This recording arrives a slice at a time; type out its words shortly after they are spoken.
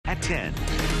10.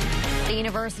 The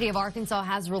University of Arkansas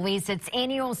has released its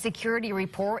annual security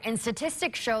report, and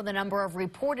statistics show the number of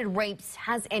reported rapes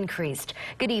has increased.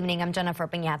 Good evening, I'm Jennifer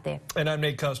Piñate. And I'm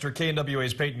Nate Custer.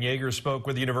 KNWA's Peyton Yager spoke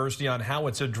with the university on how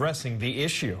it's addressing the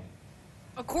issue.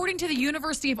 According to the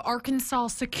University of Arkansas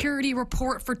security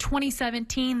report for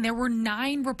 2017, there were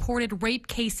 9 reported rape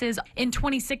cases. In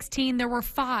 2016, there were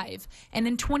 5. And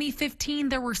in 2015,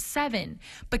 there were 7.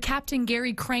 But Captain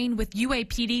Gary Crane with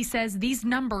UAPD says these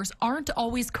numbers aren't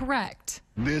always correct.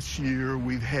 This year,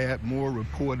 we've had more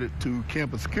reported to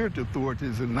campus security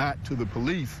authorities and not to the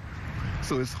police.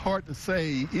 So it's hard to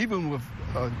say, even with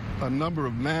a number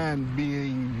of 9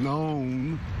 being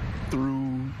known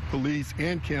through police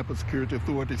and campus security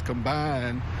authorities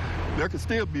combined, there could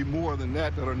still be more than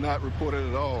that are not reported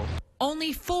at all.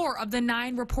 Only 4 of the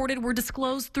 9 reported were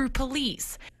disclosed through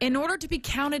police. In order to be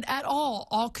counted at all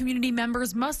community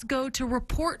members must go to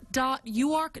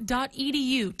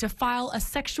report.uark.edu to file a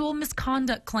sexual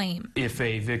misconduct claim. If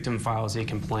a victim files a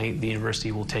complaint, the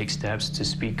university will take steps to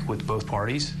speak with both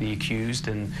parties, the accused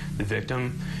and the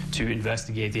victim, to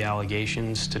investigate the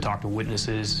allegations, to talk to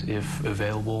witnesses if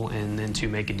available, and then to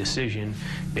make a decision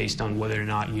based on whether or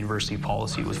not university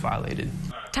policy was violated.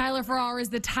 Tyler Farrar is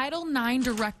the Title IX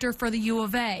director for the U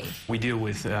of A. We deal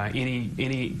with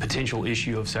any potential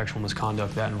issue of sexual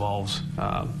misconduct that involves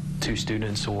 2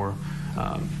 students or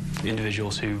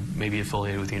individuals who may be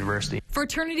affiliated with the university.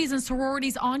 Fraternities and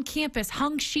sororities on campus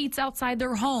hung sheets outside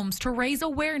their homes to raise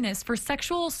awareness for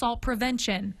sexual assault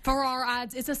prevention. Farrar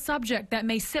adds it's a subject that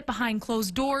may sit behind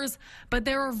closed doors, but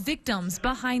there are victims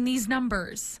behind these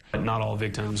numbers. But not all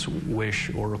victims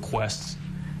wish or request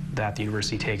that the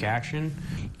university take action.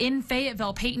 In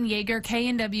Fayetteville, Peyton Yager,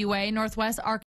 KNWA, Northwest Arkansas.